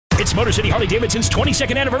It's MotorCity Harley-Davidson's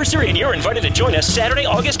 22nd anniversary, and you're invited to join us Saturday,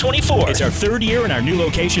 August 24th. It's our 3rd year in our new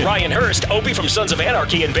location. Ryan Hurst, Opie from Sons of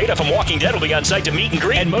Anarchy, and Beta from Walking Dead will be on site to meet and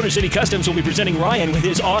greet. And MotorCity Customs will be presenting Ryan with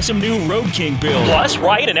his awesome new Road King build. Plus,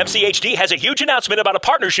 Ryan and MCHD has a huge announcement about a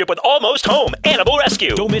partnership with Almost Home Animal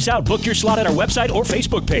Rescue. Don't miss out. Book your slot at our website or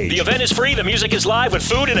Facebook page. The event is free. The music is live with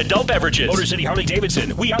food and adult beverages. MotorCity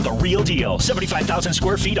Harley-Davidson. We are the real deal. 75,000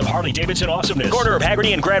 square feet of Harley-Davidson awesomeness. Corner of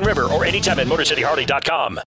Haggerty and Grand River, or anytime at MotorCityHarley.com.